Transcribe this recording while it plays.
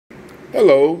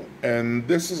Hello, and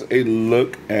this is a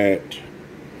look at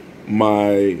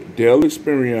my Dell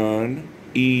Inspiron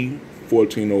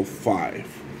E1405.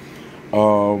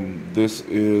 This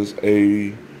is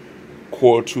a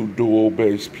Core 2 dual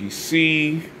base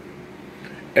PC,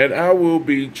 and I will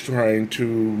be trying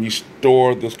to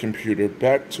restore this computer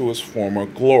back to its former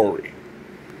glory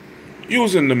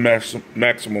using the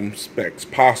maximum specs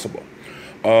possible.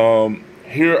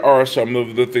 Here are some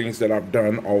of the things that I've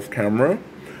done off camera.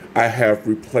 I have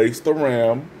replaced the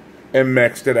RAM and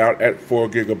maxed it out at 4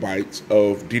 gigabytes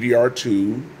of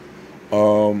DDR2.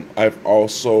 I've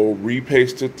also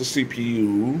repasted the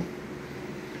CPU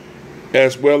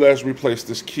as well as replaced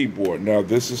this keyboard. Now,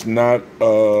 this is not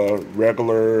a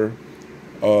regular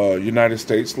United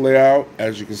States layout.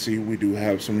 As you can see, we do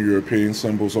have some European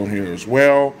symbols on here as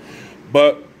well,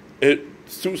 but it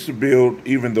suits the build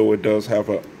even though it does have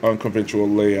an unconventional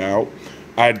layout.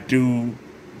 I do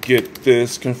get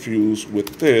this confused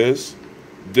with this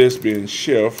being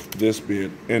shift, this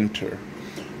being enter.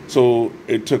 So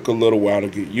it took a little while to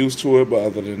get used to it, but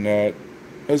other than that,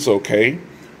 it's okay.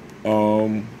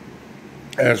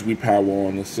 As we power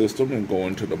on the system and go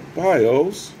into the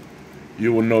BIOS,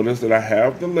 you will notice that I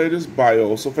have the latest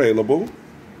BIOS available,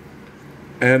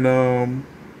 and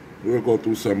we'll go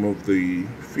through some of the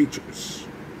features.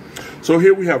 So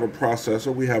here we have a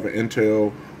processor. We have an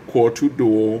Intel Core 2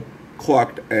 Dual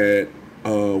clocked at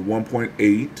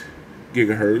 1.8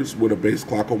 gigahertz with a base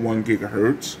clock of 1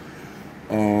 gigahertz.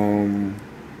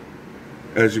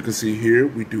 As you can see here,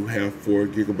 we do have 4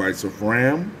 gigabytes of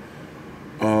RAM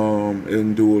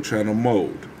in dual channel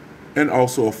mode, and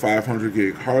also a 500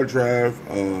 gig hard drive,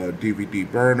 DVD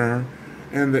burner,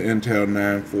 and the Intel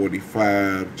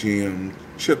 945 GM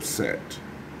chipset.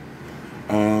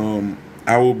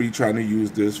 I will be trying to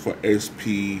use this for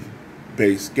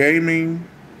SP-based gaming,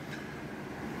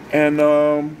 and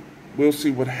we'll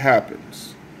see what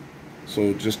happens.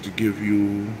 So just to give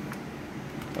you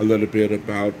a little bit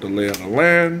about the lay of the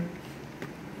land,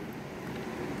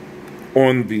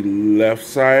 on the left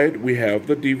side we have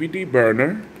the DVD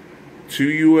burner,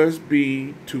 2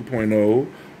 USB 2.0,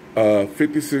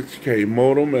 56K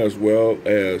modem, as well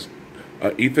as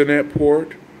an Ethernet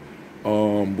port.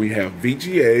 We have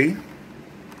VGA.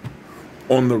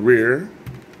 On the rear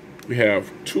we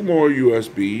have 2 more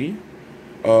USB,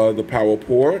 the power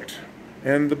port,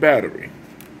 and the battery.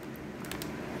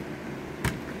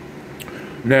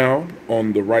 Now,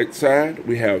 on the right side,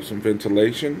 we have some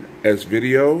ventilation as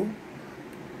video,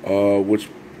 which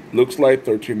looks like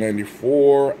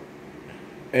 1394,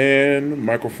 and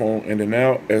microphone in and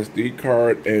out, SD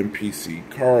card, and PC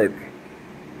card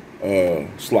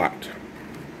slot.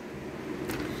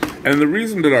 And the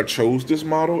reason that I chose this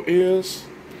model is,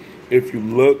 if you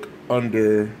look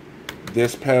under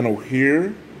this panel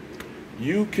here,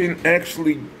 you can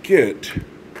actually get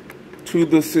to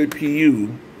the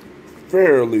CPU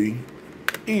fairly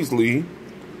easily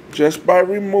just by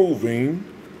removing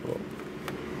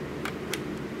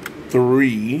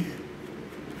 3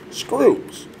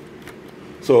 screws.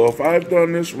 So if I've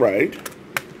done this right,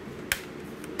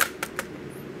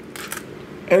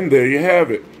 and there you have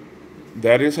it.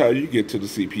 That is how you get to the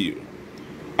CPU.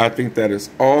 I think that is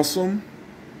awesome.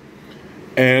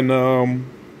 And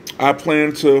I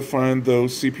plan to find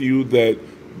those CPU that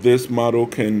this model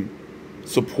can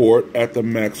support at the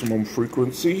maximum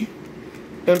frequency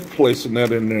and placing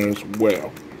that in there as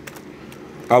well.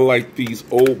 I like these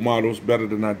old models better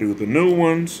than I do the new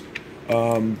ones,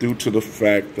 due to the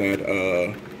fact that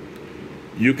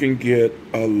you can get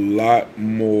a lot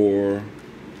more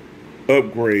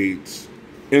upgrades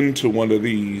into one of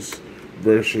these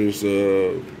versus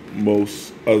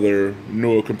most other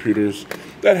newer computers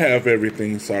that have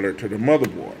everything soldered to the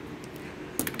motherboard.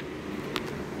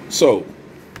 So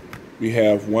we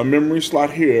have one memory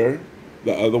slot here.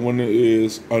 The other one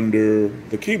is under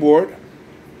the keyboard.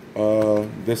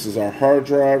 This is our hard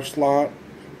drive slot,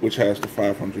 which has the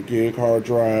 500 gig hard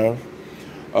drive.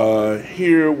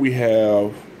 Here we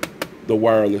have the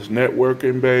wireless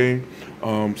networking bay.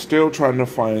 Still trying to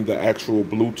find the actual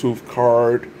Bluetooth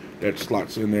card that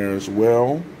slots in there as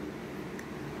well.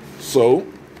 So,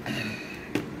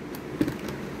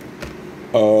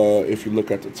 if you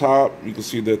look at the top, you can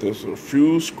see that there's a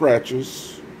few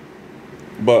scratches,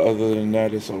 but other than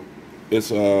that, it's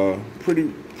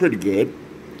pretty good.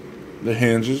 The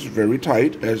hinge is very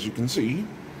tight, as you can see,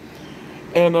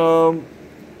 and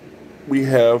we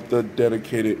have the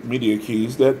dedicated media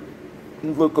keys that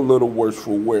look a little worse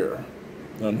for wear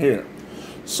on here.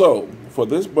 So for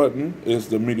this button is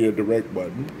the media direct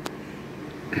button.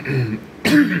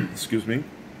 Excuse me.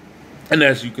 And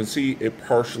as you can see, it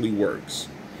partially works.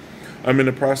 I'm in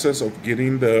the process of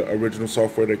getting the original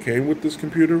software that came with this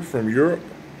computer from Europe,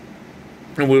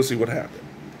 and we'll see what happens.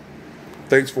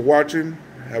 Thanks for watching.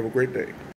 Have a great day.